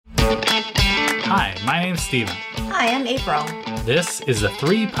Hi, my name's Steven. Hi, I'm April. This is the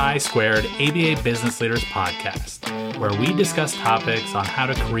 3 Pi Squared ABA Business Leaders Podcast, where we discuss topics on how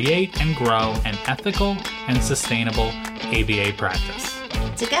to create and grow an ethical and sustainable ABA practice.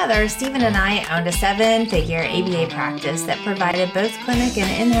 Together, Steven and I owned a 7-figure ABA practice that provided both clinic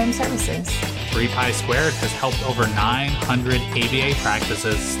and in-home services. 3 Pi Squared has helped over 900 ABA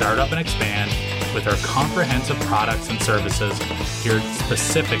practices start up and expand with our comprehensive products and services geared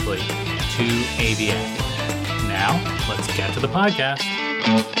specifically to ABA. Now, let's get to the podcast.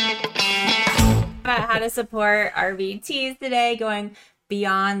 About how to support RVTs today, going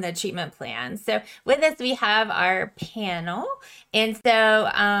beyond the treatment plan. So with us, we have our panel. And so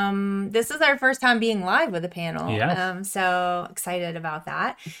this is our first time being live with a panel. Yes. So excited about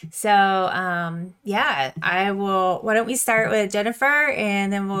that. So why don't we start with Jennifer,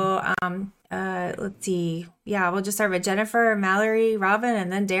 and then we'll, let's see. Yeah, we'll just start with Jennifer, Mallory, Robin,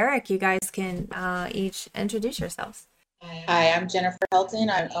 and then Deric. You guys can each introduce yourselves. Hi, I'm Jennifer Helton.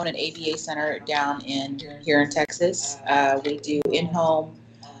 I own an ABA center here in Texas. We do in-home,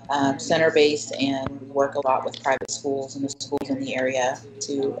 center-based, and work a lot with private schools and the schools in the area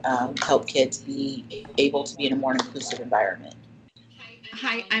to help kids be able to be in a more inclusive environment.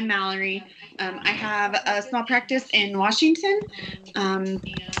 Hi, I'm Mallory. I have a small practice in Washington,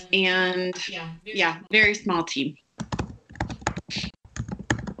 very small team.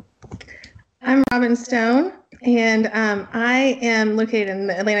 I'm Robin Stone, and I am located in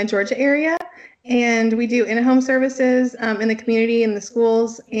the Atlanta, Georgia area, and we do in-home services in the community, in the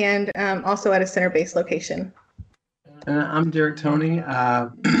schools, and also at a center-based location. I'm Deric Tony.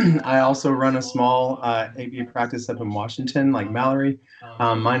 I also run a small ABA practice up in Washington, like Mallory.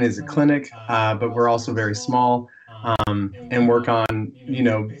 Mine is a clinic, but we're also very small and work on,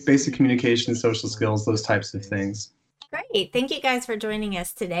 basic communication, social skills, those types of things. Great. Thank you guys for joining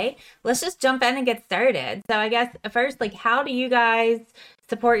us today. Let's just jump in and get started. So I guess first, how do you guys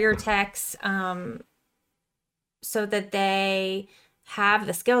support your techs so that they have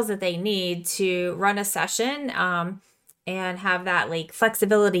the skills that they need to run a session and have that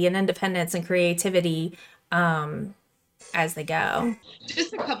flexibility and independence and creativity as they go?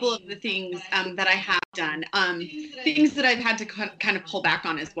 Just a couple of the things that I have done, things that I've had to kind of pull back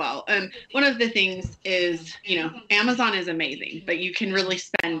on as well. One of the things is, Amazon is amazing, but you can really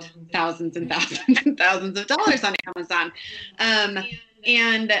spend thousands and thousands and thousands of dollars on Amazon.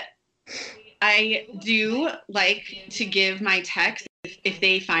 And I do like to give my techs, if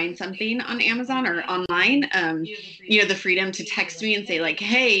they find something on Amazon or online, the freedom to text me and say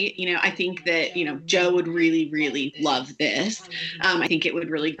hey, I think that, Joe would really, really love this. I think it would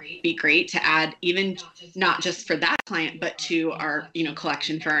really be great to add, even not just for that client, but to our,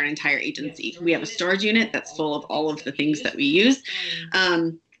 collection for our entire agency. We have a storage unit that's full of all of the things that we use.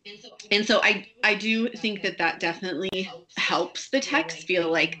 And so I do think that definitely helps the techs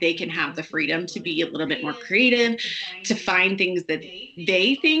feel like they can have the freedom to be a little bit more creative, to find things that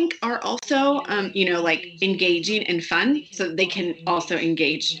they think are also, engaging and fun, so that they can also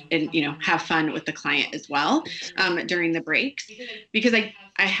engage and, have fun with the client as well during the breaks. Because I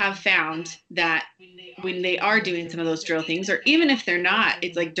have found that when they are doing some of those drill things, or even if they're not,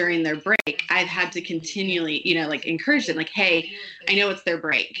 it's during their break, I've had to continually, encourage them, hey, I know it's their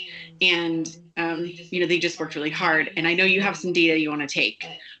break, and, they just worked really hard, and I know you have some data you want to take,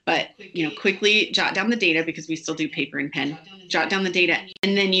 but, quickly jot down the data, because we still do paper and pen, jot down the data,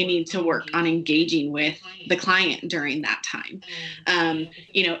 and then you need to work on engaging with the client during that time.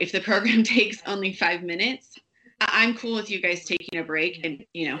 If the program takes only 5 minutes, I'm cool with you guys taking a break and,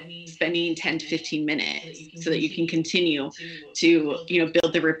 spending 10 to 15 minutes so that you can continue to,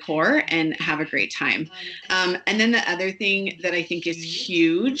 build the rapport and have a great time. And then the other thing that I think is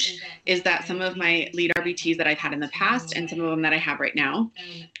huge is that some of my lead RBTs that I've had in the past, and some of them that I have right now,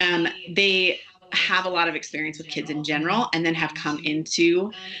 they have a lot of experience with kids in general, and then have come into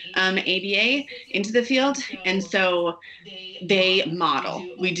ABA, into the field. And so they model.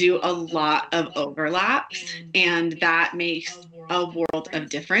 We do a lot of overlaps, and that makes a world of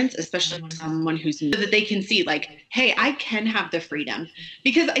difference, especially someone who's new, so that they can see hey, I can have the freedom.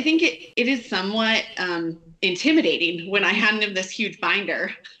 Because I think it is somewhat intimidating when I hand them this huge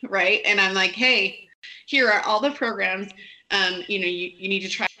binder, right? And I'm hey, here are all the programs, you need to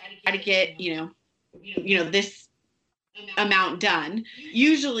try to get, this amount done.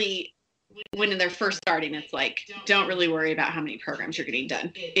 Usually when they're first starting, it's don't really worry about how many programs you're getting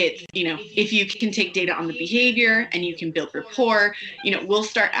done. It's, if you can take data on the behavior and you can build rapport, we'll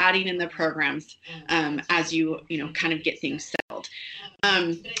start adding in the programs as you, kind of get things settled.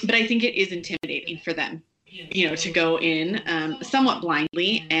 But I think it is intimidating for them. to go in somewhat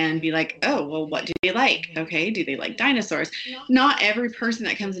blindly and be like, oh, well, what do they like? Okay, do they like dinosaurs? Not every person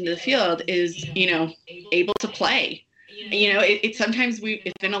that comes into the field is, able to play. Sometimes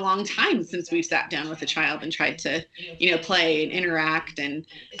it's been a long time since we've sat down with a child and tried to, play and interact, and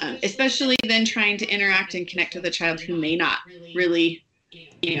especially then trying to interact and connect with a child who may not really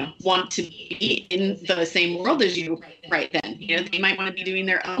want to be in the same world as you right then. They might want to be doing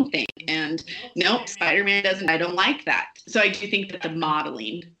their own thing. And nope, Spider-Man doesn't, I don't like that. So I do think that the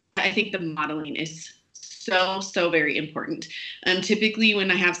modeling is so very important. Typically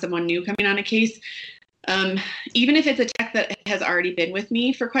when I have someone new coming on a case, even if it's a tech that has already been with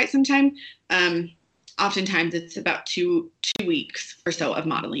me for quite some time, oftentimes it's about two weeks or so of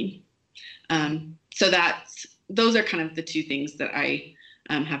modeling. So those are kind of the two things that I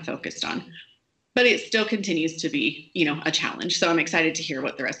have focused on. But it still continues to be, a challenge. So I'm excited to hear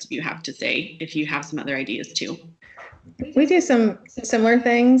what the rest of you have to say, if you have some other ideas too. We do some similar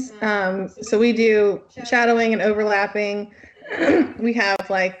things. So we do shadowing and overlapping. We have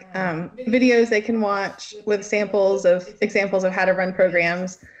videos they can watch with examples of how to run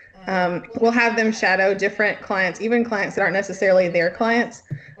programs. We'll have them shadow different clients, even clients that aren't necessarily their clients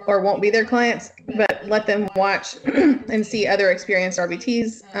or won't be their clients, but let them watch and see other experienced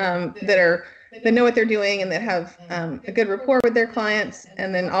RBTs that know what they're doing and that have a good rapport with their clients,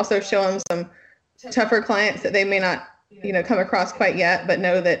 and then also show them some tougher clients that they may not come across quite yet, but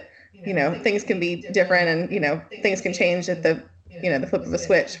know that things can be different, and things can change at the flip of a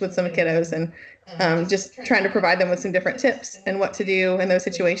switch with some kiddos, and just trying to provide them with some different tips and what to do in those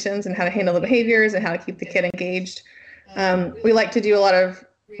situations and how to handle the behaviors and how to keep the kid engaged. We like to do a lot of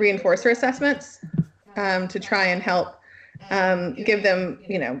reinforcer assessments to try and help give them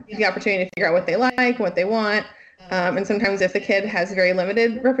the opportunity to figure out what they like and what they want. And sometimes if the kid has a very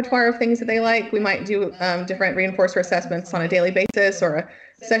limited repertoire of things that they like, we might do different reinforcer assessments on a daily basis or a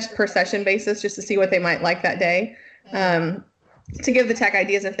per session basis, just to see what they might like that day, to give the tech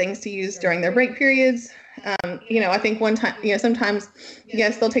ideas of things to use during their break periods. I think one time, sometimes,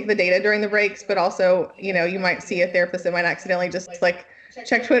 yes, they'll take the data during the breaks, but also, you might see a therapist that might accidentally just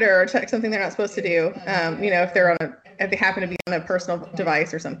check Twitter or check something they're not supposed to do, if they happen to be on a personal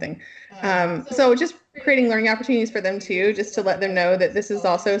device or something. So just creating learning opportunities for them too, just to let them know that this is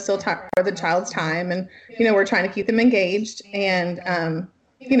also still for the child's time, and we're trying to keep them engaged, and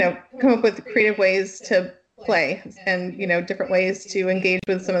come up with creative ways to play, and different ways to engage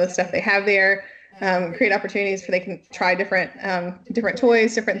with some of the stuff they have there. Create opportunities for they can try different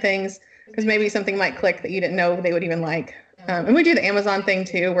toys, different things, because maybe something might click that you didn't know they would even like. And we do the Amazon thing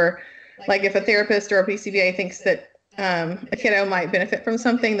too, where if a therapist or a BCBA thinks that a kiddo might benefit from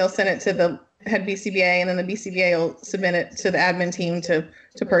something, they'll send it to the head BCBA, and then the BCBA will submit it to the admin team to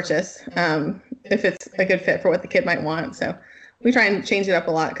purchase if it's a good fit for what the kid might want. So we try and change it up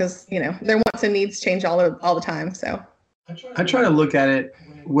a lot, because their wants and needs change all the time. So I try to look at it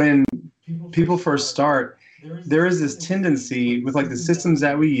when people first start. There is this tendency with the systems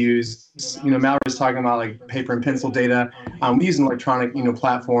that we use. Mallory was talking about paper and pencil data. We use an electronic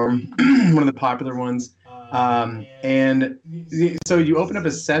platform, one of the popular ones. And so you open up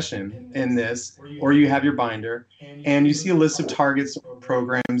a session in this, or you have your binder, and you see a list of targets,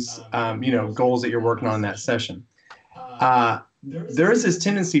 programs, goals that you're working on in that session. There is this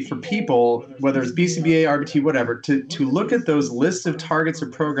tendency for people, whether it's BCBA, RBT, whatever, to look at those lists of targets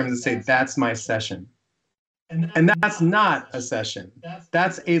or programs and say, that's my session. And that's not a session.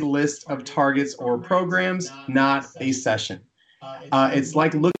 That's a list of targets or programs, not a session. It's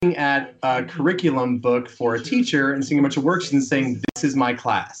like looking at a curriculum book for a teacher and seeing a bunch of worksheets and saying, this is my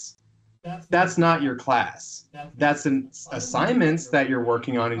class. That's not your class. That's an assignments that you're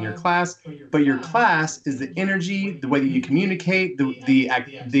working on in your class, but your class is the energy, the way that you communicate, the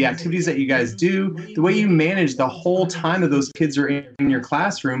activities that you guys do, the way you manage the whole time that those kids are in your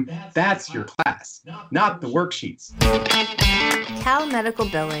classroom. That's your class, not the worksheets. Cal Medical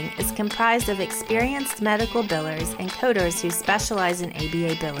Billing is comprised of experienced medical billers and coders who specialize in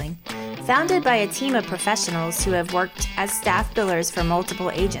ABA billing. Founded by a team of professionals who have worked as staff billers for multiple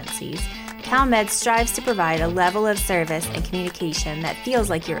agencies, CalMed strives to provide a level of service and communication that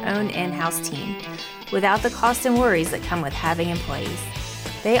feels like your own in-house team, without the cost and worries that come with having employees.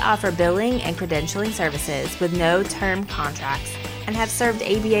 They offer billing and credentialing services with no term contracts and have served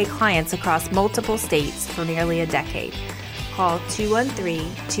ABA clients across multiple states for nearly a decade. Call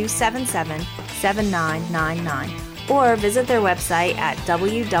 213-277-7999 or visit their website at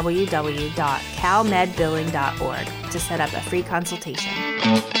www.calmedbilling.org to set up a free consultation.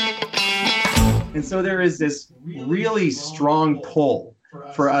 And so there is this really strong pull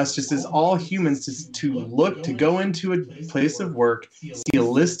for us just as all humans to go into a place of work, see a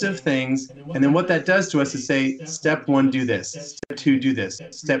list of things, and then what that does to us is say, step 1, do this, step 2, do this,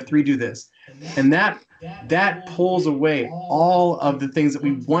 step 3, do this. And that pulls away all of the things that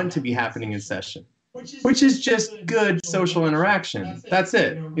we want to be happening in session, which is just good social interaction. That's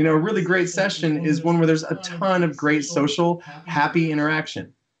it. A really great session is one where there's a ton of great social, happy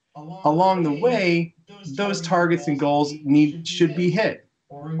interaction. Along the way, those targets and goals should be hit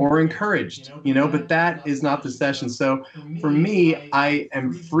or encouraged, but that is not the session. So for me, I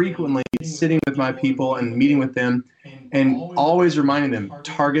am frequently sitting with my people and meeting with them and always reminding them,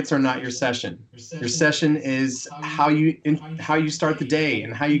 targets are not your session. Your session is how you start the day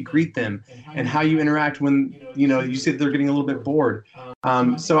and how you greet them and how you interact when, you see that they're getting a little bit bored.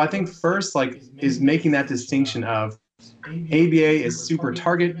 So I think first, is making that distinction of ABA is super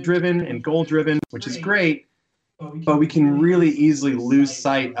target driven and goal driven, which is great, but we can really easily lose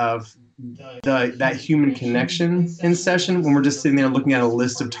sight of that human connection in session when we're just sitting there looking at a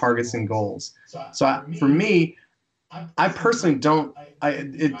list of targets and goals. So for me, I personally don't,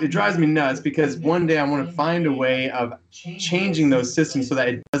 it drives me nuts because one day I want to find a way of changing those systems so that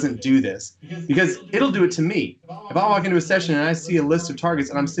it doesn't do this, because it'll do it to me. If I walk into a session and I see a list of targets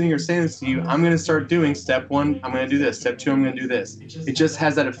and I'm sitting here saying this to you, I'm going to start doing step 1, I'm going to do this, step 2, I'm going to do this. It just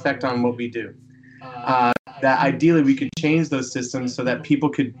has that effect on what we do. That ideally we could change those systems so that people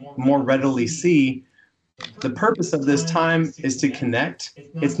could more readily see the purpose of this time is to connect.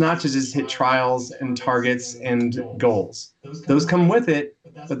 It's not to just hit trials and targets and goals. Those come with it,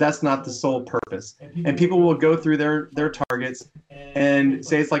 but that's not the sole purpose. And people will go through their targets and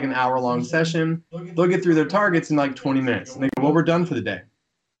say it's like an hour-long session. They'll get through their targets in like 20 minutes. And they go, well, we're done for the day.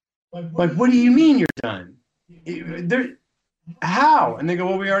 Like, what do you mean you're done? How? And they go,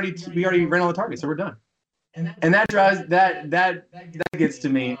 well, we already ran all the targets, so we're done. And that drives that gets to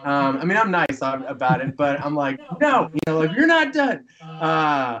me. I mean, I'm nice about it, but I'm like, no, you're not done.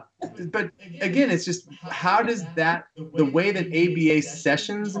 But again, it's just how does the way that ABA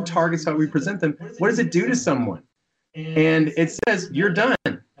sessions and targets, how we present them, what does it do to someone? And it says you're done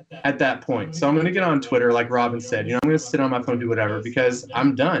at that point. So I'm going to get on Twitter, like Robin said. I'm going to sit on my phone, do whatever, because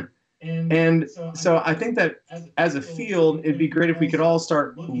I'm done. And so I think that as a field, it'd be great if we could all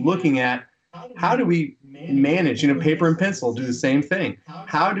start looking at how do we manage, paper and pencil do the same thing.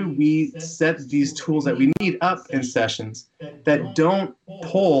 How do we set these tools that we need up in sessions that don't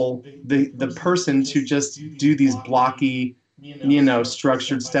pull the person to just do these blocky,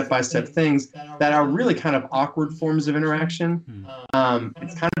 structured step-by-step things that are really kind of awkward forms of interaction.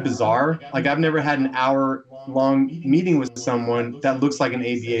 It's kind of bizarre. Like I've never had an hour-long meeting with someone that looks like an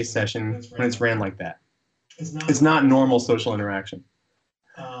ABA session when it's ran like that. It's not normal social interaction.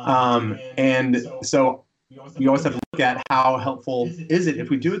 And so you always have to look at how helpful is it if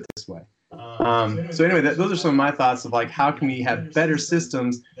we do it this way. So anyway, those are some of my thoughts of how can we have better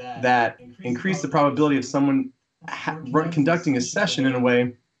systems that increase the probability of someone conducting a session in a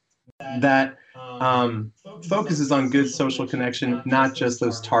way that focuses on good social connection, not just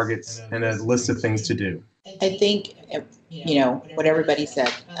those targets and a list of things to do. I think, what everybody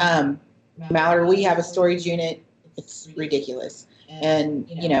said. Mallory, we have a storage unit. It's ridiculous. And,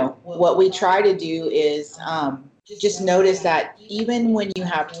 what we try to do is just notice that even when you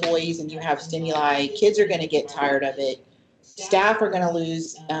have toys and you have stimuli, kids are going to get tired of it. Staff are going to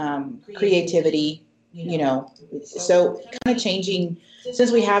lose creativity, So kind of changing,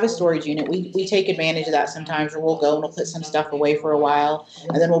 since we have a storage unit, we take advantage of that sometimes, or we'll go and we'll put some stuff away for a while,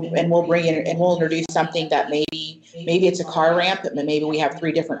 and then we'll bring in and we'll introduce something that maybe it's a car ramp, but maybe we have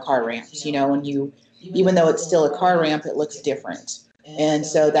 3 different car ramps, and even though it's still a car ramp, it looks different. And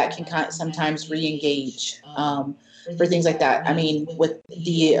so that can sometimes re-engage for things like that. I mean, with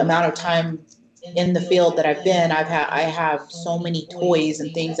the amount of time in the field that I've been, I have so many toys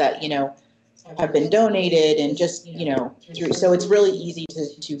and things that, have been donated and just, so it's really easy to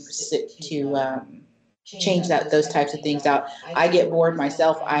change those types of things out. I get bored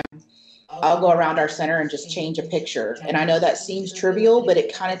myself. I'll go around our center and just change a picture. And I know that seems trivial, but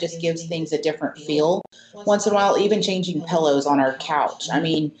it kind of just gives things a different feel. Once in a while, even changing pillows on our couch. I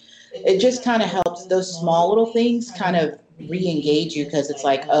mean, it just kind of helps. Those small little things kind of re-engage you because it's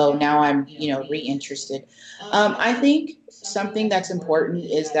like, oh, now I'm, re-interested. I think something that's important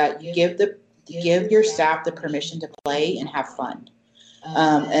is that you give your staff the permission to play and have fun.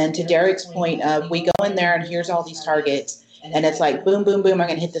 And to Deric's point of, we go in there and here's all these targets. And it's like, boom, boom, boom, I'm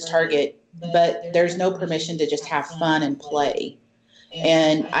going to hit this target. But there's no permission to just have fun and play.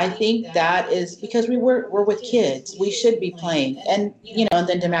 And I think that is because we're with kids. We should be playing. And, and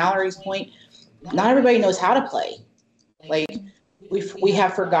then to Mallory's point, not everybody knows how to play. Like, we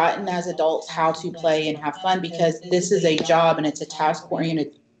have forgotten as adults how to play and have fun, because this is a job and it's a task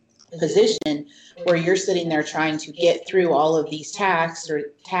oriented position where you're sitting there trying to get through all of these tasks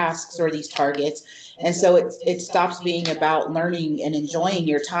or these targets. And so it stops being about learning and enjoying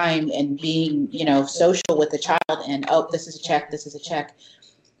your time and being, social with the child and, oh, this is a check, this is a check.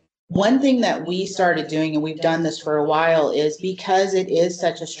 One thing that we started doing, and we've done this for a while, is because it is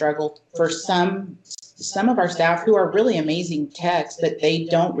such a struggle for some of our staff who are really amazing techs, but they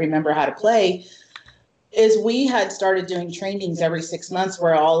don't remember how to play, is we had started doing trainings every 6 months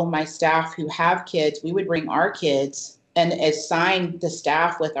where all of my staff who have kids, we would bring our kids and assign the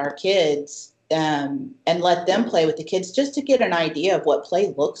staff with our kids, and let them play with the kids just to get an idea of what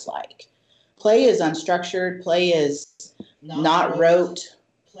play looks like. Play is unstructured. Play is not rote.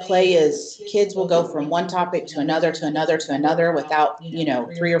 Play is kids will go from one topic to another to another to another without,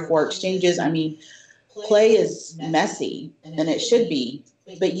 3 or 4 exchanges. I mean, play is messy, and it should be.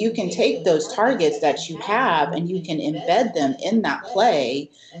 But you can take those targets that you have and you can embed them in that play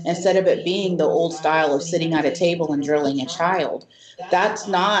instead of it being the old style of sitting at a table and drilling a child. That's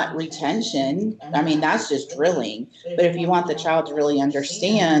not retention. I mean, that's just drilling. But if you want the child to really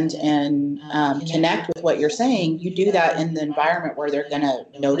understand and connect with what you're saying, you do that in the environment where they're going to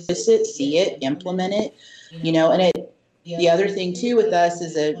notice it, see it, implement it, and the other thing too with us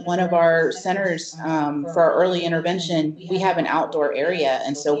is that one of our centers for our early intervention, we have an outdoor area.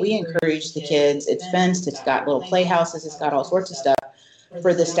 And so we encourage the kids, it's fenced, it's got little playhouses, it's got all sorts of stuff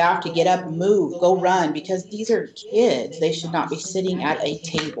for the staff to get up, move, go run, because these are kids. They should not be sitting at a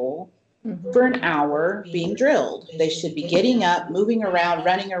table for an hour being drilled. They should be getting up, moving around,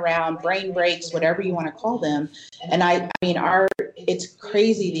 running around, brain breaks, whatever you want to call them. And I mean, it's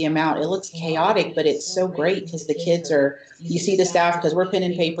crazy the amount. It looks chaotic, but it's so great because the kids you see the staff, because we're pen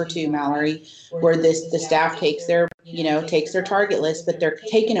and paper too, Mallory, where the staff takes their target list, but they're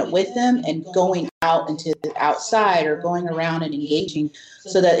taking it with them and going out into the outside or going around and engaging,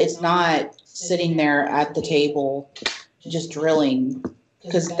 so that it's not sitting there at the table just drilling.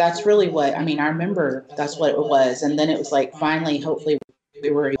 Because that's really what, I remember that's what it was. And then it was like, finally, hopefully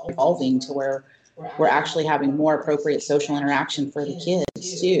we were evolving to where we're actually having more appropriate social interaction for the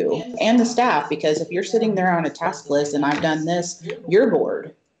kids too, and the staff, because if you're sitting there on a task list and I've done this, you're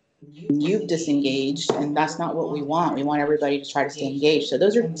bored. You've disengaged, and that's not what we want. We want everybody to try to stay engaged. So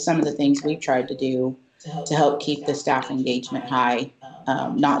those are some of the things we've tried to do to help keep the staff engagement high,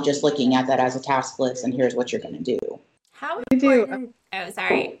 not just looking at that as a task list and here's what you're going to do. How important, I was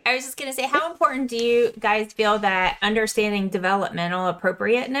just going to say, how important do you guys feel that understanding developmental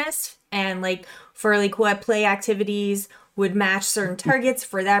appropriateness and for what play activities would match certain targets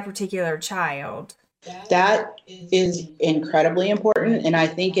for that particular child? That is incredibly important. And I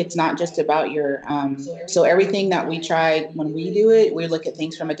think it's not just about your, so everything that we try when we do it, we look at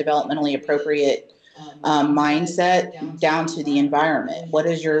things from a developmentally appropriate mindset down to the environment. What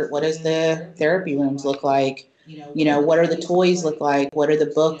does the therapy rooms look like? What are the toys look like? What are the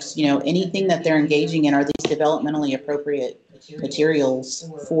books? Anything that they're engaging in, are these developmentally appropriate materials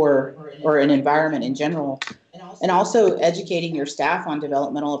or an environment in general? And also educating your staff on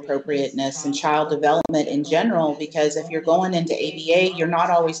developmental appropriateness and child development in general, because if you're going into ABA, you're not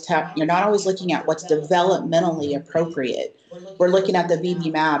always looking at what's developmentally appropriate. We're looking at the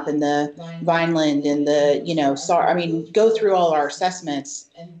VB map and the Vineland and the, go through all our assessments.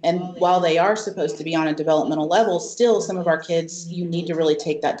 And while they are supposed to be on a developmental level, still some of our kids, you need to really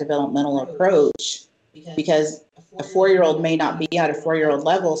take that developmental approach, because a 4-year-old may not be at a 4-year-old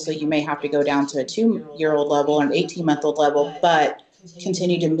level. So you may have to go down to a 2-year-old level or an 18-month-old level, but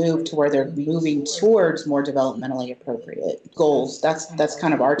continue to move to where they're moving towards more developmentally appropriate goals. That's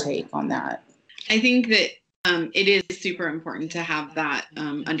kind of our take on that. I think that it is super important to have that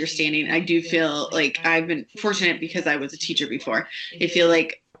understanding. I do feel like I've been fortunate because I was a teacher before. I feel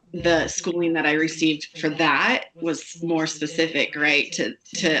like the schooling that I received for that was more specific, right,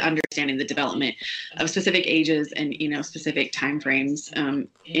 to understanding the development of specific ages and, specific timeframes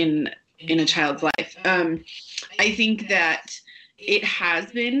in a child's life. I think that it has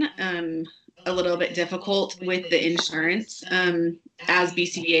been a little bit difficult with the insurance as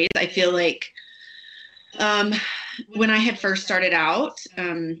BCBAs. I feel like when I had first started out,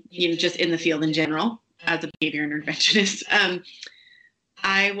 just in the field in general as a behavior interventionist,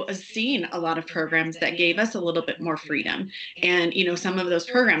 I was seeing a lot of programs that gave us a little bit more freedom. And, some of those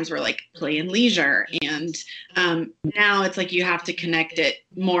programs were like play and leisure. And now it's like you have to connect it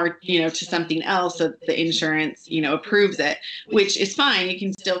more, to something else so the insurance, approves it, which is fine. You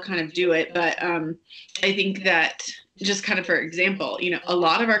can still kind of do it. But I think that just kind of, for example, a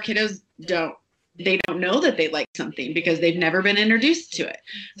lot of our kiddos don't they don't know that they like something because they've never been introduced to it.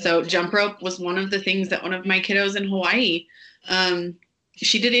 So jump rope was one of the things that one of my kiddos in Hawaii,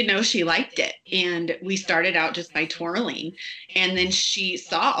 she didn't know she liked it. And we started out just by twirling. And then she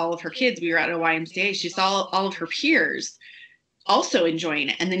saw all of her kids. We were at a YMCA. She saw all of her peers also enjoying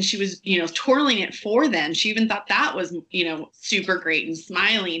it. And then she was, twirling it for them. She even thought that was, super great and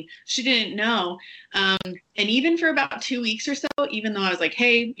smiling. She didn't know. And even for about 2 weeks or so, even though I was like,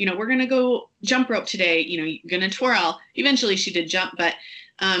 hey, we're going to go jump rope today, you're going to twirl. Eventually she did jump, but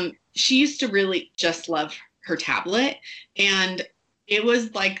she used to really just love her tablet. And it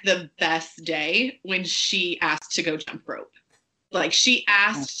was like the best day when she asked to go jump rope. Like she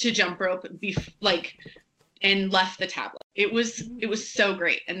asked to jump rope and left the tablet. It was so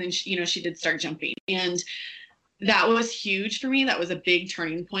great. And then she did start jumping, and that was huge for me. That was a big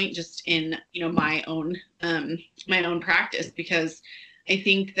turning point just in, my own practice, because I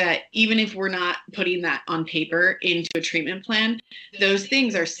think that even if we're not putting that on paper into a treatment plan, those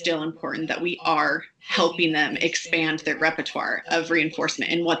things are still important, that we are helping them expand their repertoire of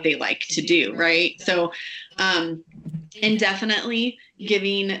reinforcement and what they like to do, right? So, and definitely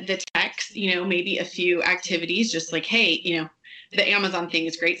giving the techs, maybe a few activities, just like, hey, the Amazon thing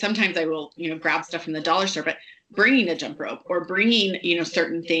is great. Sometimes I will, grab stuff from the dollar store, but bringing a jump rope or bringing,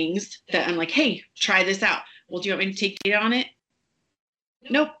 certain things that I'm like, hey, try this out. Well, do you want me to take data on it?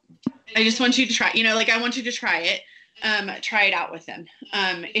 Nope. I just want you to try, I want you to try it. Try it out with them.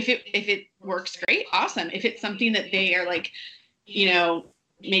 If it works, great, awesome. If it's something that they are like,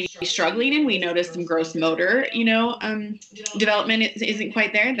 maybe struggling in, we notice some gross motor, development isn't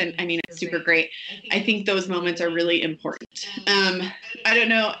quite there, then it's super great. I think those moments are really important. I don't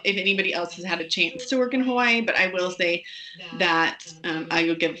know if anybody else has had a chance to work in Hawaii, but I will say that I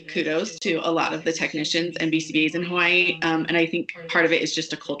will give kudos to a lot of the technicians and BCBAs in Hawaii, and I think part of it is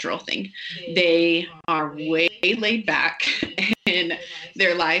just a cultural thing. They are way laid back, and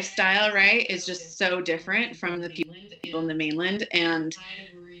their lifestyle, right, is just so different from the people in the mainland, and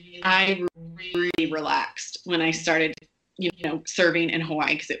I really relaxed when I started, serving in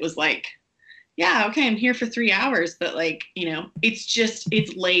Hawaii, because it was like, yeah, okay, I'm here for 3 hours, but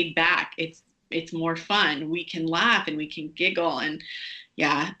it's laid back. It's more fun. We can laugh and we can giggle, and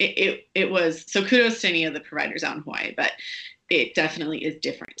yeah, it was, so kudos to any of the providers out in Hawaii, but it definitely is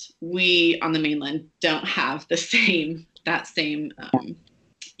different. We on the mainland don't have that same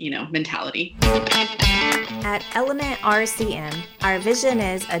mentality. At Element RCM, our vision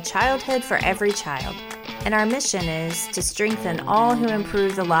is a childhood for every child, and our mission is to strengthen all who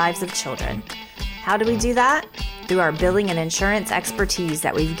improve the lives of children. How do we do that? Through our billing and insurance expertise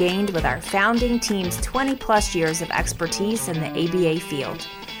that we've gained with our founding team's 20-plus years of expertise in the ABA field.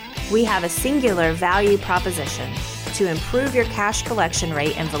 We have a singular value proposition to improve your cash collection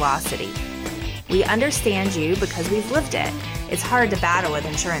rate and velocity. We understand you because we've lived it. It's hard to battle with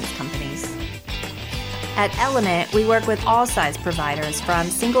insurance companies. At Element, we work with all size providers, from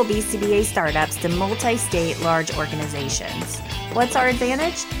single BCBA startups to multi-state large organizations. What's our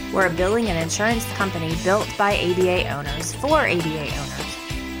advantage? We're a billing and insurance company built by ABA owners for ABA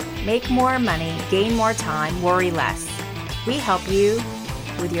owners. Make more money, gain more time, worry less. We help you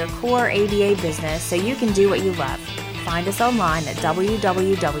with your core ABA business so you can do what you love. Find us online at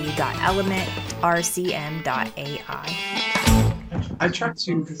www.elementrcm.ai. I try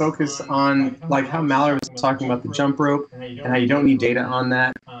to focus on like how Mallory was talking about the jump rope and how you don't need data on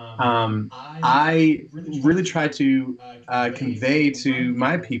that. I really try to convey to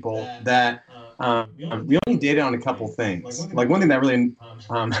my people that we only need data on a couple things. Like one thing that really,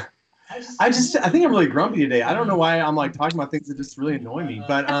 I think I'm really grumpy today. I don't know why I'm like talking about things that just really annoy me,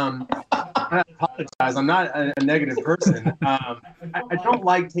 but I apologize. I'm not a negative person. I don't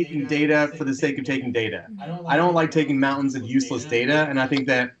like taking data for the sake of taking data. I don't like taking mountains of useless data, and I think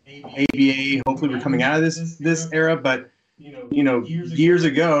that ABA, hopefully we're coming out of this era, but years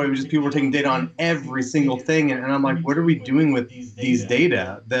ago, it was just people were taking data on every single thing, and I'm like, what are we doing with these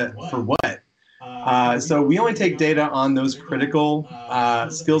data? For what? So we only take data on those critical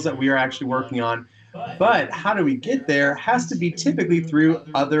skills that we are actually working on. But how do we get there has to be typically through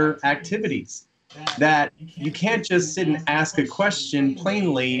other activities. That you can't just sit and ask a question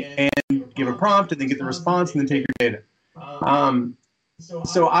plainly and give a prompt and then get the response and then take your data.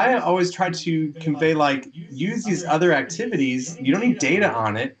 So I always try to convey, like, use these other activities. You don't need data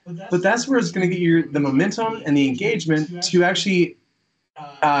on it, but that's where it's going to get you the momentum and the engagement to actually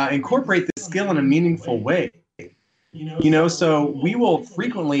incorporate the skill in a meaningful way. So we will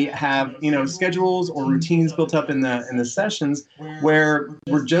frequently have, schedules or routines built up in the sessions where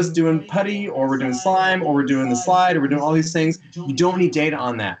we're just doing putty, or we're doing slime, or we're doing the slide, or we're doing all these things. You don't need data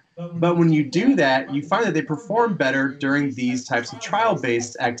on that. But when you do that, you find that they perform better during these types of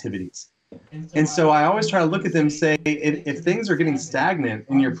trial-based activities. And so I always try to look at them and say, if things are getting stagnant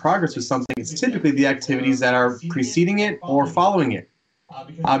in your progress with something, it's typically the activities that are preceding it or following it.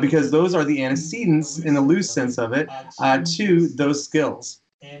 Because those are the antecedents, in the loose sense of it, to those skills.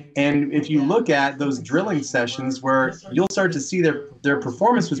 And if you look at those drilling sessions where you'll start to see their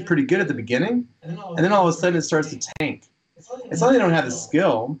performance was pretty good at the beginning, and then all of a sudden it starts to tank. It's not they don't have the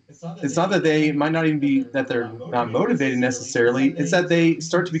skill. It's not that they might not even be that they're not motivated necessarily. It's that they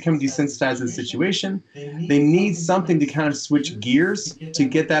start to become desensitized to the situation. They need something to kind of switch gears to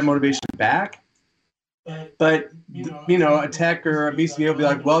get that motivation back. But a tech or a BCBA will be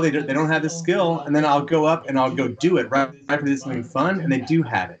like, well, they don't have the skill, and then I'll go up and I'll go do it right after this something fun, and they do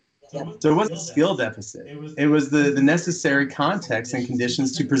have it. So it wasn't a skill deficit. It was the necessary context and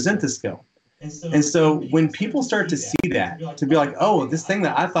conditions to present the skill. And so when people start to see that, to be like, oh, this thing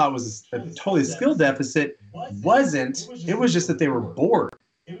that I thought was a totally skill deficit wasn't, it was just that they were bored.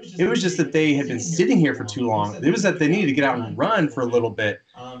 It was just that they had been sitting here for too long. It was that they needed to get out and run for a little bit.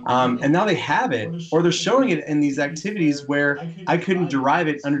 And now they have it, or they're showing it in these activities where I couldn't derive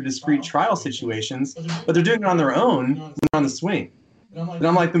it under discrete trial situations, but they're doing it on their own when they're on the swing. And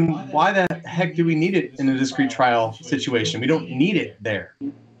I'm like, then why the heck do we need it in a discrete trial situation? We don't need it there.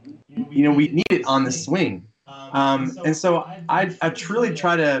 We need it on the swing. And so I truly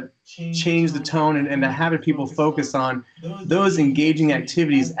try to change the tone and to have people focus on those engaging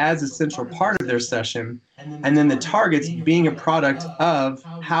activities as a central part of their session, and then the targets being a product of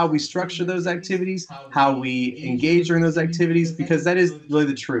how we structure those activities, how we engage during those activities, because that is really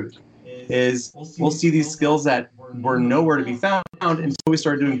the truth. Is we'll see these skills that were nowhere to be found until we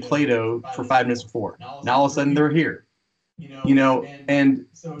started doing Play-Doh for 5 minutes before. Now all of a sudden they're here. And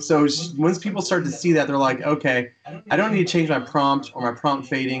so once people start to see that, they're like, okay, I don't need to change my prompt or my prompt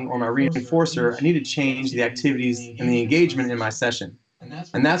fading or my reinforcer. I need to change the activities and the engagement in my session.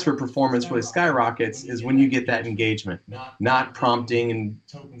 And that's where performance really skyrockets, is when you get that engagement, not prompting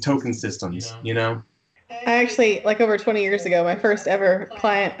and token systems, I actually, like over 20 years ago, my first ever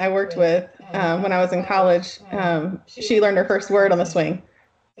client I worked with when I was in college, she learned her first word on the swing.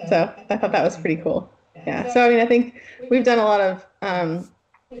 So I thought that was pretty cool. Yeah. So, I think we've done a lot of,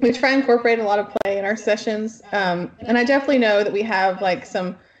 we try and incorporate a lot of play in our sessions. And I definitely know that we have like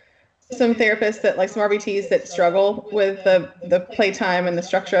some therapists that, like some RBTs that struggle with the playtime and the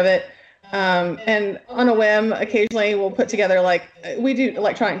structure of it. And on a whim, occasionally we'll put together, like, we do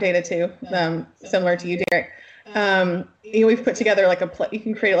electronic data too, similar to you, Deric. We've put together like you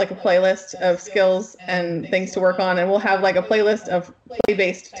can create like a playlist of skills and things to work on, and we'll have like a playlist of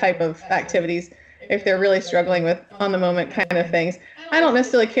play-based type of activities if they're really struggling with on the moment kind of things. I don't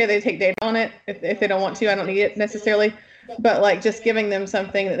necessarily care they take data on it if they don't want to. I don't need it necessarily, but like just giving them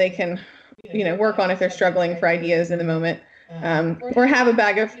something that they can, work on if they're struggling for ideas in the moment. Or have a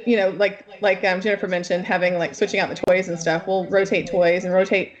bag of, like Jennifer mentioned, having like switching out the toys and stuff. We'll rotate toys and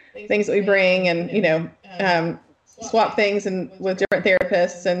rotate things that we bring, and swap things and with different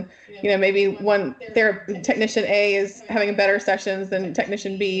therapists, and maybe one technician A is having better sessions than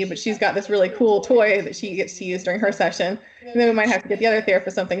technician B, but she's got this really cool toy that she gets to use during her session, and then we might have to get the other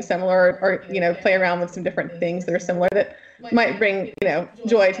therapist something similar, or play around with some different things that are similar that might bring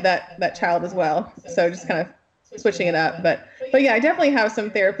joy to that child as well. So just kind of switching it up. But yeah, I definitely have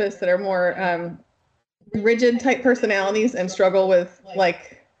some therapists that are more rigid type personalities and struggle with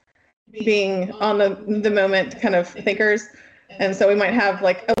like being on the moment kind of thinkers. And so we might have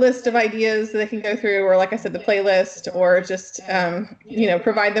like a list of ideas that they can go through, or like I said, the playlist, or just,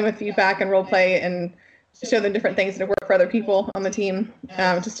 provide them with feedback and role play and show them different things that have worked for other people on the team,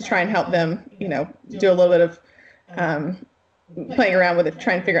 just to try and help them, do a little bit of playing around with it,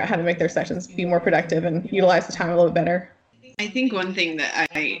 try and figure out how to make their sessions be more productive and utilize the time a little bit better. I think one thing that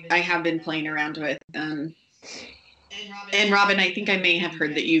I have been playing around with, and Robin, I think I may have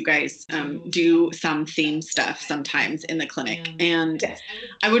heard that you guys do some theme stuff sometimes in the clinic, and Yes.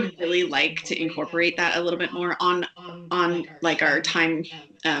 I would really like to incorporate that a little bit more on like our time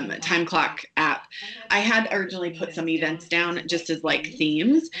clock app. I had originally put some events down just as like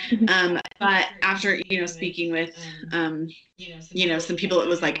themes, but after speaking with some people, it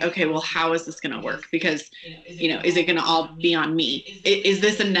was like, okay, well, how is this going to work? Because is it going to all be on me? Is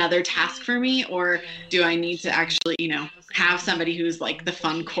this another task for me, or do I need to actually have somebody who's like the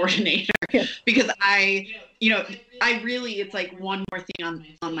fun coordinator? Yeah. Because I it's like one more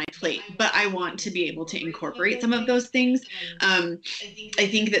thing on my plate, but I want to be able to incorporate some of those things. I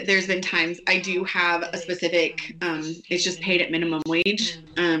think that there's been times I do have a specific, it's just paid at minimum wage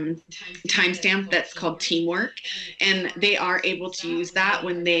timestamp that's called teamwork. And they are able to use that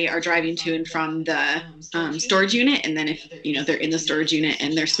when they are driving to and from the storage unit. And then if, they're in the storage unit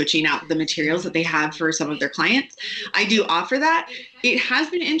and they're switching out the materials that they have for some of their clients, I do offer that. It has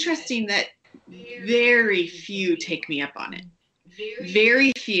been interesting that very few take me up on it.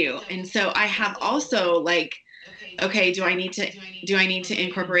 Very few. And so I have also like, okay, do I need to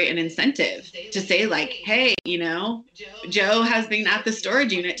incorporate an incentive to say like, hey, Joe has been at the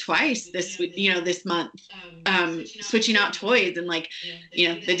storage unit twice this month, switching out toys, and like,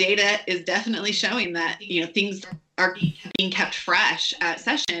 the data is definitely showing that, things are being kept fresh at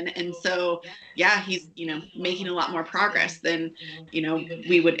session. And so, yeah, he's, making a lot more progress than,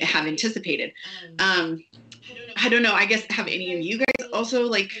 we would have anticipated. I don't know. I guess, have any of you guys also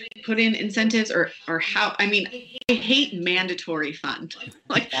like put in incentives or how? I mean, I hate mandatory fund.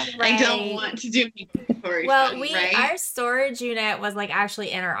 Like, right. I don't want to do mandatory fund. Our storage unit was like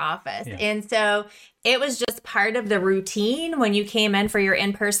actually in our office. Yeah. And so it was just part of the routine when you came in for your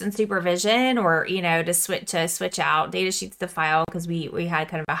in-person supervision or, to switch out data sheets to file, because we had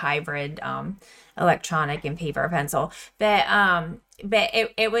kind of a hybrid electronic and paper pencil. But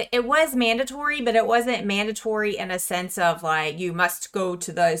it was mandatory, but it wasn't mandatory in a sense of like you must go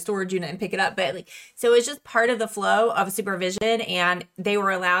to the storage unit and pick it up. But like, so it was just part of the flow of supervision, and they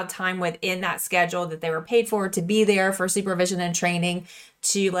were allowed time within that schedule that they were paid for to be there for supervision and training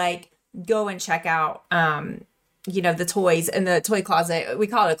to like go and check out the toys in the toy closet. We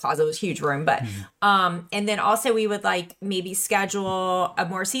call it a closet. It was a huge room, but and then also we would like maybe schedule a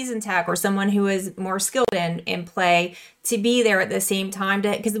more seasoned tech or someone who is more skilled in play to be there at the same time,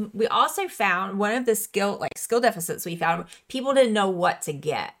 because we also found one of the skill deficits we found, people didn't know what to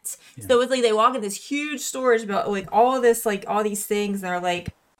get. Yeah. So it's like they walk in this huge storage, but like all these things, and they're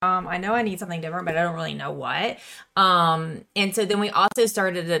like, I know I need something different, but I don't really know what. And so then we also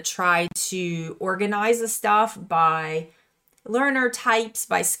started to try to organize the stuff by learner types,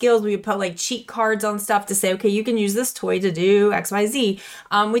 by skills. We would put like cheat cards on stuff to say, okay, you can use this toy to do X, Y, Z.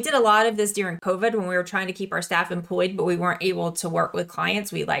 We did a lot of this during COVID when we were trying to keep our staff employed, but we weren't able to work with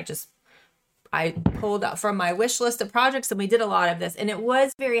clients. I pulled up from my wish list of projects, and we did a lot of this, and it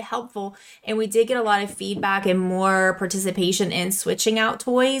was very helpful. And we did get a lot of feedback and more participation in switching out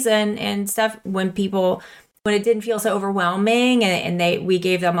toys and stuff when it didn't feel so overwhelming, and we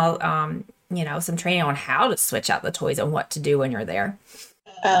gave them some training on how to switch out the toys and what to do when you're there.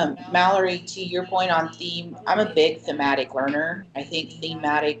 Mallory, to your point on theme, I'm a big thematic learner. I think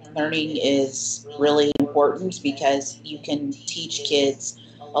thematic learning is really important because you can teach kids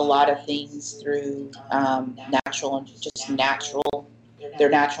a lot of things through their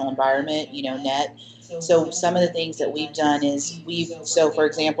natural environment, net. So some of the things that we've done is for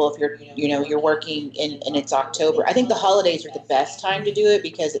example, if you're working and it's October, I think the holidays are the best time to do it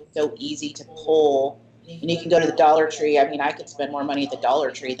because it's so easy to pull. And you can go to the Dollar Tree. I mean, I could spend more money at the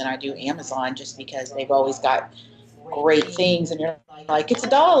Dollar Tree than I do Amazon just because they've always got great things, and you're like, it's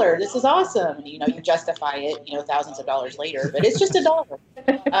 $1. This is awesome. And, you justify it, thousands of dollars later, but it's just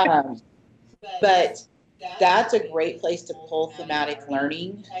 $1. But that's a great place to pull thematic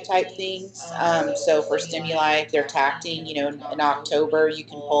learning type things. So for stimuli, if they're tacting, in October, you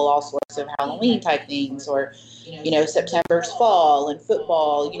can pull all sorts of Halloween type things, or, September's fall and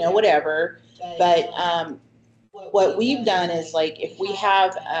football, whatever. But what we've done is, like, if we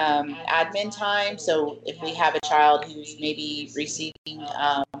have admin time, so if we have a child who's maybe receiving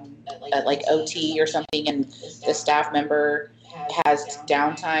like OT or something, and the staff member has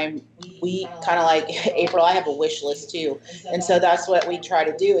downtime, we kind of like, April, I have a wish list too. And so that's what we try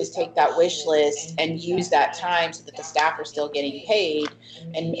to do, is take that wish list and use that time so that the staff are still getting paid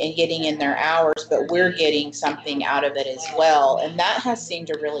and getting in their hours, but we're getting something out of it as well. And that has seemed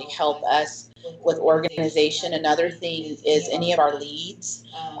to really help us with organization. Another thing is any of our leads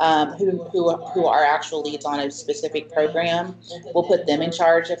who are actual leads on a specific program, we'll put them in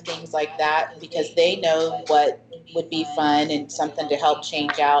charge of things like that because they know what would be fun and something to help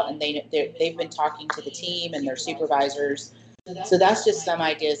change out, and they've been talking to the team and their supervisors. So that's just some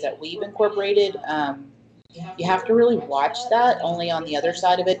ideas that we've incorporated. You have to really watch that only on the other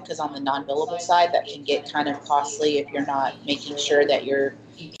side of it, because on the non-billable side, that can get kind of costly if you're not making sure that you're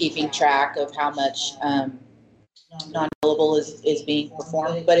keeping track of how much non-billable is being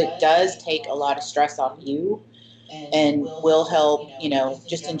performed. But it does take a lot of stress off you and will help,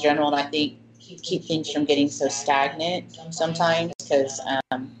 just in general, and I think keep things from getting so stagnant sometimes, because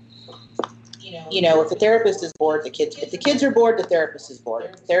if the therapist is bored, if the kids are bored, the therapist is bored.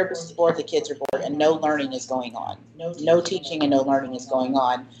 If the therapist is bored, the kids are bored, and no learning is going on. No teaching and no learning is going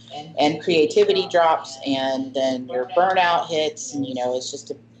on. And creativity drops, and then your burnout hits, and it's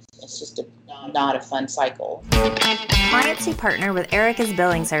just not a fun cycle. Clients who partner with Erica's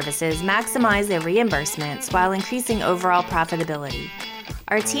billing services maximize their reimbursements while increasing overall profitability.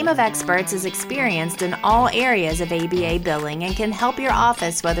 Our team of experts is experienced in all areas of ABA billing and can help your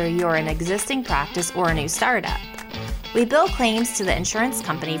office whether you're an existing practice or a new startup. We bill claims to the insurance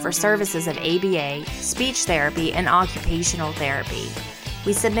company for services of ABA, speech therapy, and occupational therapy.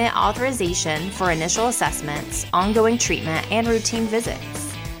 We submit authorization for initial assessments, ongoing treatment, and routine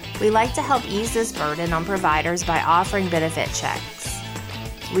visits. We like to help ease this burden on providers by offering benefit checks.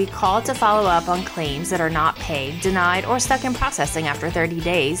 We call to follow up on claims that are not paid, denied, or stuck in processing after 30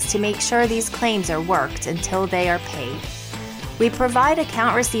 days to make sure these claims are worked until they are paid. We provide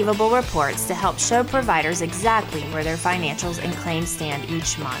account receivable reports to help show providers exactly where their financials and claims stand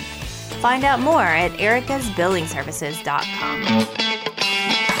each month. Find out more at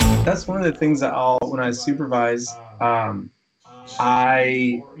ericasbillingservices.com. That's one of the things that when I supervise, when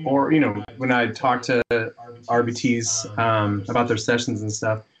I talk to RBTs about their sessions and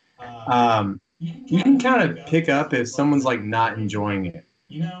stuff, you can kind of pick up if someone's like not enjoying it.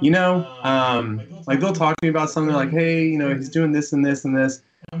 Like they'll talk to me about something like, hey, he's doing this and this and this.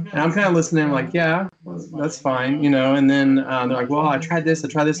 And I'm kind of listening. I'm like, yeah, well, that's fine, And then they're like, well, I tried this.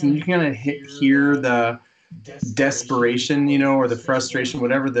 And you kind of hear the desperation, or the frustration,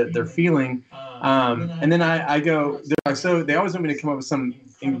 whatever that they're feeling. And then I go, they're like, so they always want me to come up with some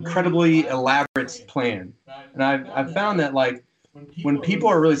incredibly elaborate plan. And I've found that like when people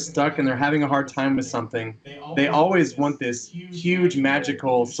are really stuck and they're having a hard time with something, they always want this huge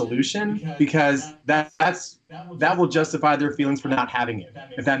magical solution because that will justify their feelings for not having it,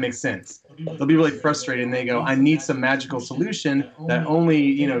 if that makes sense. They'll be really frustrated and they go, I need some magical solution that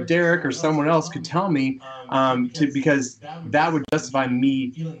only, Deric or someone else could tell me because that would justify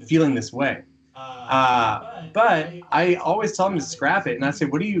me feeling this way. But I always tell them to scrap it. And I say,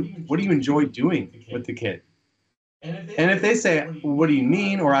 what do you enjoy doing with the kid? And if they say, well, what do you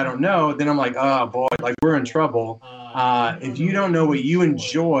mean? Or I don't know, then I'm like, oh boy, like we're in trouble. If you don't know what you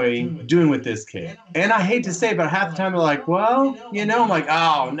enjoy doing with this kid. And I hate to say it, but half the time they're like, well, I'm like,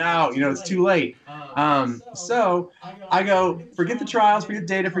 oh no, it's too late. So I go, forget the trials, forget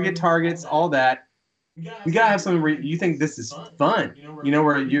data, forget targets, all that. We gotta have something where you think this is fun,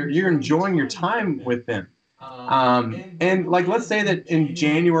 where you're enjoying your time with them. And like, let's say that in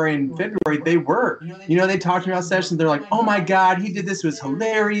January and February, they were, they talked about sessions. They're like, oh my God, he did this. It was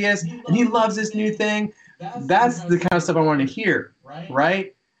hilarious. And he loves this new thing. That's the kind of stuff I want to hear,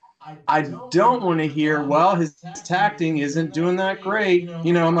 right? I don't want to hear, well, his tacting isn't doing that great.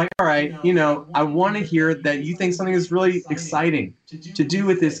 I'm like, all right, I want to hear that you think something is really exciting to do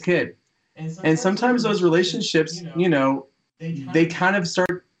with this kid. And sometimes those relationships, they kind of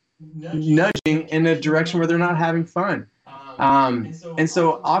start nudging in a direction where they're not having fun. And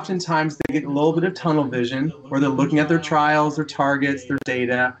so oftentimes they get a little bit of tunnel vision where they're looking at their trials, their targets, their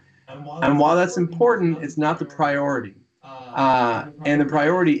data. And while that's important, it's not the priority. And the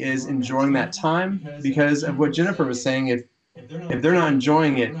priority is enjoying that time because of what Jennifer was saying. If they're not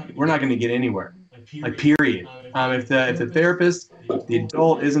enjoying it, we're not going to get anywhere. Like, period. If the therapist, the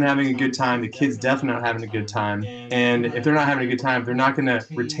adult isn't having a good time, the kid's definitely not having a good time. And if they're not having a good time, they're not going to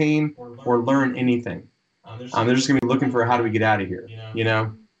retain or learn anything. They're just going to be looking for how do we get out of here,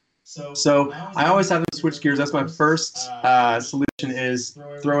 So I always have them switch gears. That's my first solution is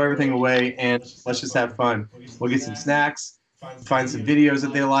throw everything away and let's just have fun. We'll get some snacks, find some videos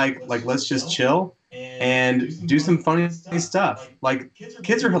that they like let's just chill and do some funny stuff. Like,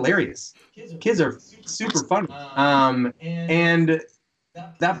 kids are hilarious. Kids are super funny. And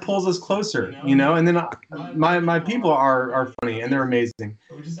that pulls us closer, and then my people are funny and they're amazing,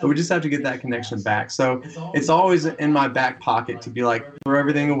 but we just have to get that connection back. So it's always in my back pocket to be like, throw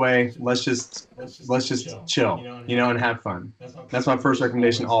everything away. Let's just chill, and have fun. That's my first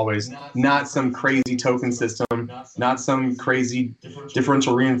recommendation always. Not some crazy token system, not some crazy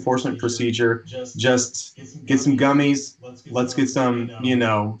differential reinforcement procedure. Just get some gummies. Let's get some,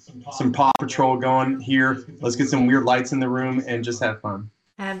 some Paw Patrol going here. Let's get some weird lights in the room and just have fun.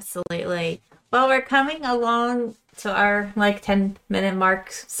 Absolutely. Well, we're coming along to our 10-minute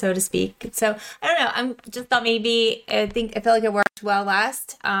mark, so to speak. So I don't know. I'm just thought maybe I feel like it worked well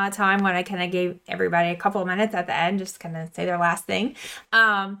last time when I kind of gave everybody a couple of minutes at the end, just kind of say their last thing.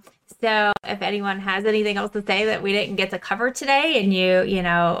 So if anyone has anything else to say that we didn't get to cover today, and you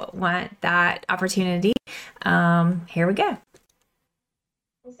want that opportunity, here we go.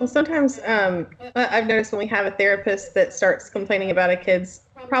 Well, sometimes I've noticed when we have a therapist that starts complaining about a kid's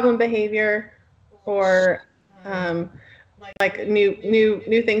problem behavior or like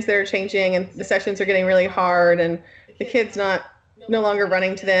new things that are changing and the sessions are getting really hard and the kid's no longer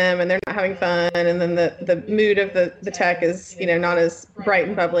running to them and they're not having fun and then the mood of the tech is not as bright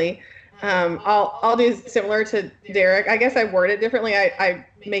and bubbly. I'll do similar to Deric. I guess I word it differently. I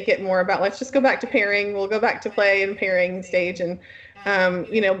make it more about let's just go back to pairing. We'll go back to play and pairing stage and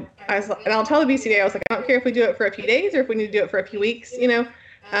and I'll tell the BCBA, I was like, I don't care if we do it for a few days or if we need to do it for a few weeks,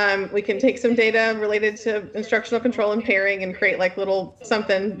 we can take some data related to instructional control and pairing and create like little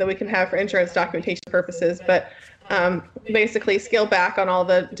something that we can have for insurance documentation purposes. But basically scale back on all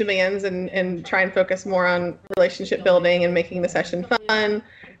the demands and try and focus more on relationship building and making the session fun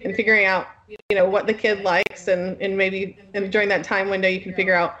and figuring out, what the kid likes and maybe during that time window you can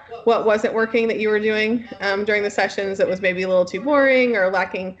figure out what wasn't working that you were doing during the sessions that was maybe a little too boring or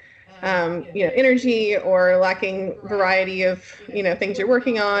lacking energy or lacking variety of, things you're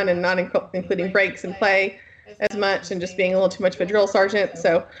working on and not including breaks and play as much and just being a little too much of a drill sergeant.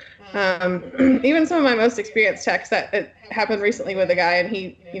 So even some of my most experienced techs, that it happened recently with a guy and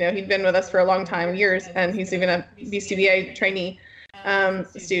he'd been with us for a long time, years, and he's even a BCBA trainee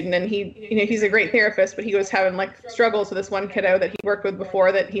student, and he's a great therapist, but he was having like struggles with this one kiddo that he worked with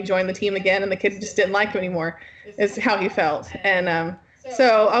before that he joined the team again and the kid just didn't like him anymore is how he felt. And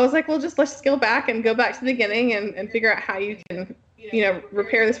so I was like, well, let's scale back and go back to the beginning and figure out how you can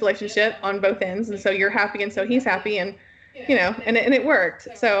repair this relationship on both ends, and so you're happy and so he's happy, and and it worked.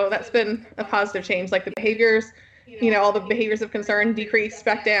 So that's been a positive change. Like the behaviors, all the behaviors of concern decreased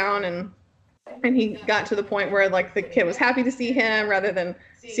back down, and he got to the point where like the kid was happy to see him rather than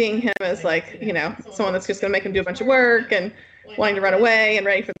seeing him as like, someone that's just going to make him do a bunch of work and wanting to run away and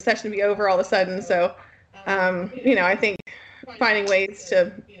ready for the session to be over all of a sudden. So, I think finding ways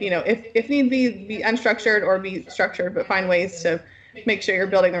to, if need be unstructured or be structured, but find ways to make sure you're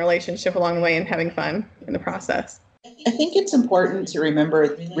building the relationship along the way and having fun in the process. I think it's important to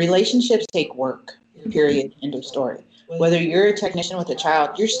remember relationships take work, period, end of story. Whether you're a technician with a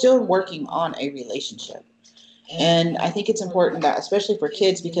child, you're still working on a relationship. And I think it's important that, especially for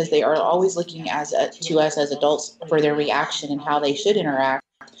kids, because they are always looking to us as adults for their reaction and how they should interact,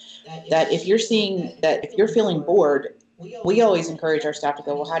 that if you're feeling bored, we always encourage our staff to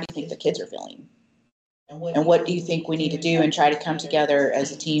go, well, how do you think the kids are feeling? And what do you think we need to do, and try to come together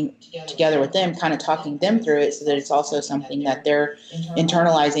as a team together with them, kind of talking them through it so that it's also something that they're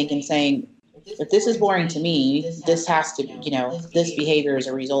internalizing and saying, if this is boring to me, this has to, this behavior is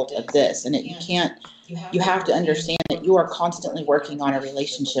a result of this. And you have to understand that you are constantly working on a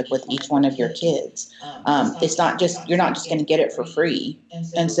relationship with each one of your kids. You're not just going to get it for free.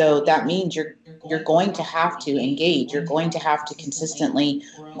 And so that means you're going to have to engage. You're going to have to consistently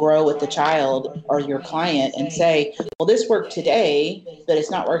grow with the child or your client and say, well, this worked today, but it's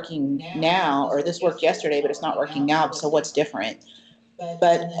not working now, or this worked yesterday, but it's not working now. So what's different?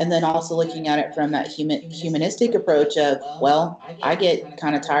 And then also looking at it from that humanistic approach of, well, I get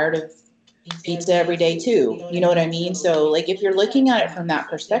kind of tired of pizza every day too. You know what I mean? So like, if you're looking at it from that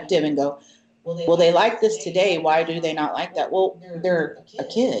perspective and go, well, they like this today, why do they not like that? Well, they're a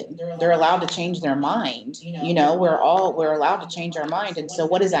kid. They're allowed to change their mind. We're allowed to change our mind. And so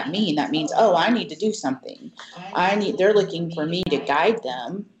what does that mean? That means, I need to do something. They're looking for me to guide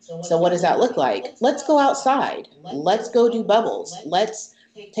them. So what does that look like? Let's go outside. Let's go do bubbles. Let's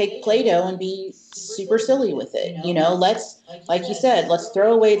take Play-Doh and be super silly with it. Let's, like you said, let's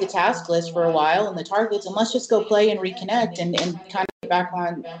throw away the task list for a while and the targets, and let's just go play and reconnect and kind of get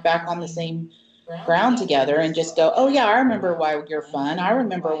back on the same ground together and just go, oh yeah, I remember why you're fun. I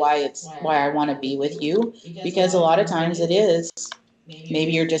remember why I want to be with you. Because a lot of times it is,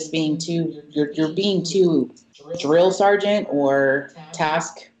 maybe you're just being you're being too drill sergeant or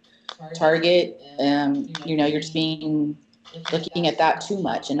task target. You're just looking at that too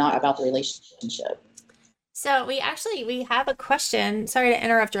much and not about the relationship. So we have a question. Sorry to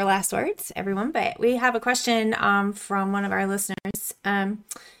interrupt your last words, everyone, but we have a question from one of our listeners.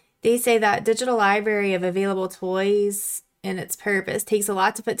 They say that digital library of available toys and its purpose takes a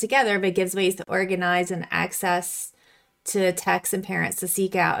lot to put together, but gives ways to organize and access to techs and parents to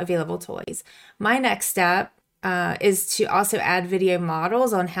seek out available toys. My next step is to also add video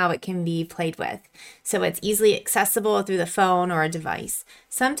models on how it can be played with, so it's easily accessible through the phone or a device.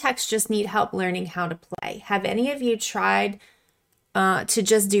 Some techs just need help learning how to play. Have any of you tried to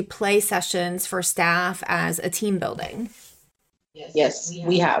just do play sessions for staff as a team building? Yes,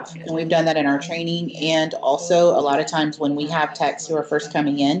 we have. And we've done that in our training. And also a lot of times when we have techs who are first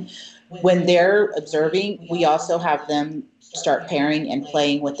coming in, when they're observing, we also have them start pairing and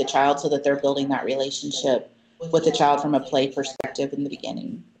playing with the child so that they're building that relationship with the child from a play perspective in the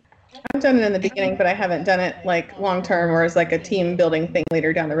beginning. I've done it in the beginning, but I haven't done it like long term or as like a team building thing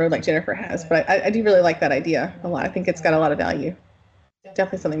later down the road like Jennifer has. But I do really like that idea a lot. I think it's got a lot of value.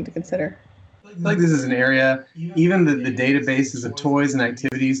 Definitely something to consider. I feel like this is an area, even the databases of toys and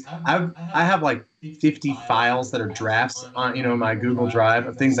activities. I have like 50 files that are drafts on, my Google Drive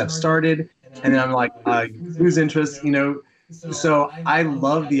of things I've started. And then I'm like, whose interest, So I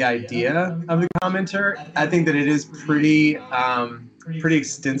love the idea of the commenter. I think that it is pretty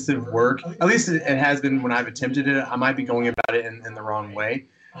extensive work. At least it has been when I've attempted it. I might be going about it in the wrong way.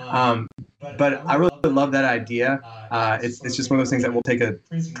 But I really love that idea. It's just one of those things that will take a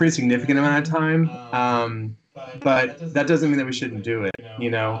pretty significant amount of time. But that doesn't mean that we shouldn't do it.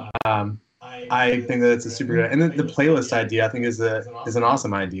 I think that it's a super good, and the playlist idea I think is an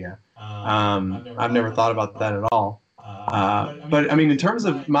awesome idea. I've never thought about that at all. But I mean, in terms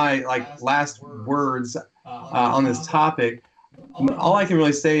of my last words on this topic, all I can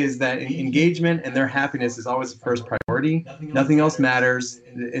really say is that engagement and their happiness is always the first priority. Nothing else matters.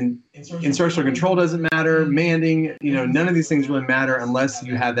 Instructional control doesn't matter. Manding, none of these things really matter unless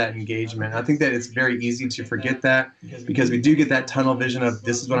you have that engagement. I think that it's very easy to forget that because we do get that tunnel vision of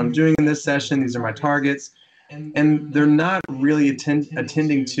this is what I'm doing in this session. These are my targets. And they're not really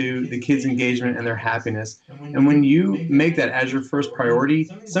attending to the kids' engagement and their happiness. And when you make that as your first priority,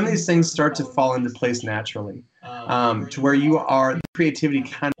 some of these things start to fall into place naturally, to where the creativity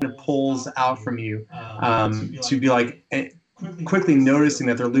kind of pulls out from you, to be like quickly noticing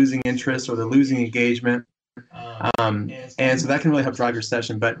that they're losing interest or they're losing engagement. And so that can really help drive your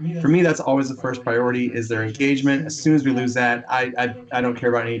session. But for me, that's always the first priority is their engagement. As soon as we lose that, I don't care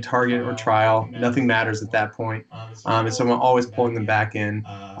about any target or trial. Nothing matters at that point. And so I'm always pulling them back in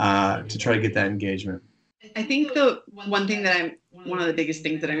to try to get that engagement. I think one of the biggest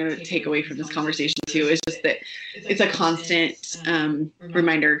things that I'm going to take away from this conversation too is just that it's a constant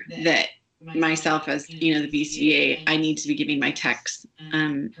reminder that myself as, the BCBA, I need to be giving my techs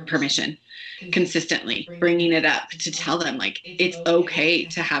permission consistently, bringing it up to tell them it's okay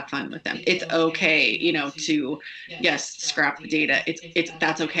to have fun with them. It's okay, to scrap the data.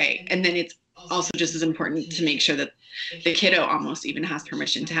 That's okay. And then it's also just as important to make sure that the kiddo almost even has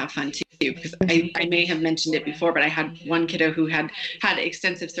permission to have fun too, because I may have mentioned it before, but I had one kiddo who had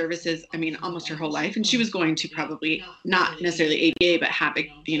extensive services, almost her whole life. And she was going to probably not necessarily ABA, but have,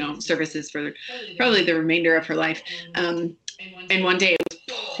 services for probably the remainder of her life. And one day it was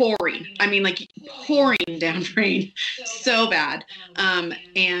pouring. Pouring down rain, so bad.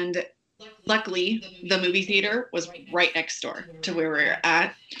 And luckily the movie theater was right next door to where we were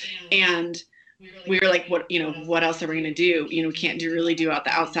at. And we were like, what else are we going to do? We can't really do out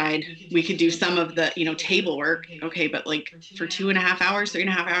the outside. We could do some of the, table work. Okay. But for 2.5 hours,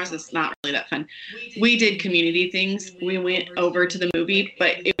 3.5 hours, it's not really that fun. We did community things. We went over to the movie,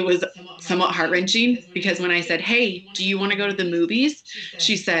 but it was somewhat heart-wrenching because when I said, hey, do you want to go to the movies?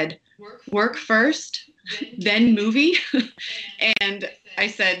 She said, work first, then movie. And I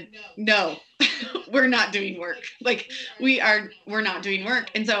said, no, we're not doing work. We're not doing work.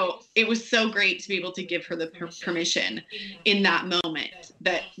 And so it was so great to be able to give her the permission in that moment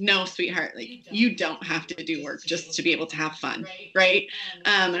that, no, sweetheart, you don't have to do work just to be able to have fun. Right.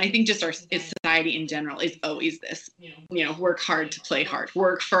 And I think just our society in general is always this, work hard to play hard,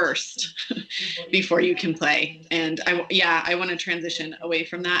 work first before you can play. And I want to transition away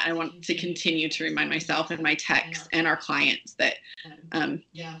from that. I want to continue to remind myself and my techs and our clients that,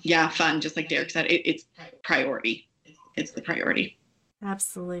 fun, just like Deric said, it's priority. It's the priority.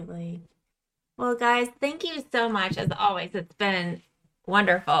 Absolutely. Well, guys, thank you so much. As always, it's been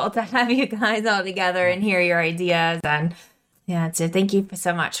wonderful to have you guys all together and hear your ideas. And so thank you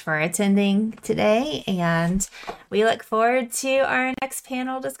so much for attending today. And we look forward to our next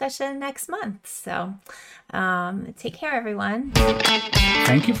panel discussion next month. So take care, everyone.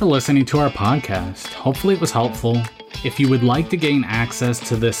 Thank you for listening to our podcast. Hopefully it was helpful. If you would like to gain access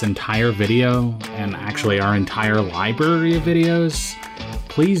to this entire video and actually our entire library of videos,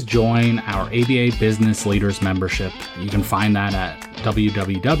 please join our ABA Business Leaders membership. You can find that at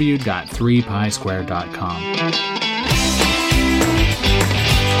www.3pisquare.com.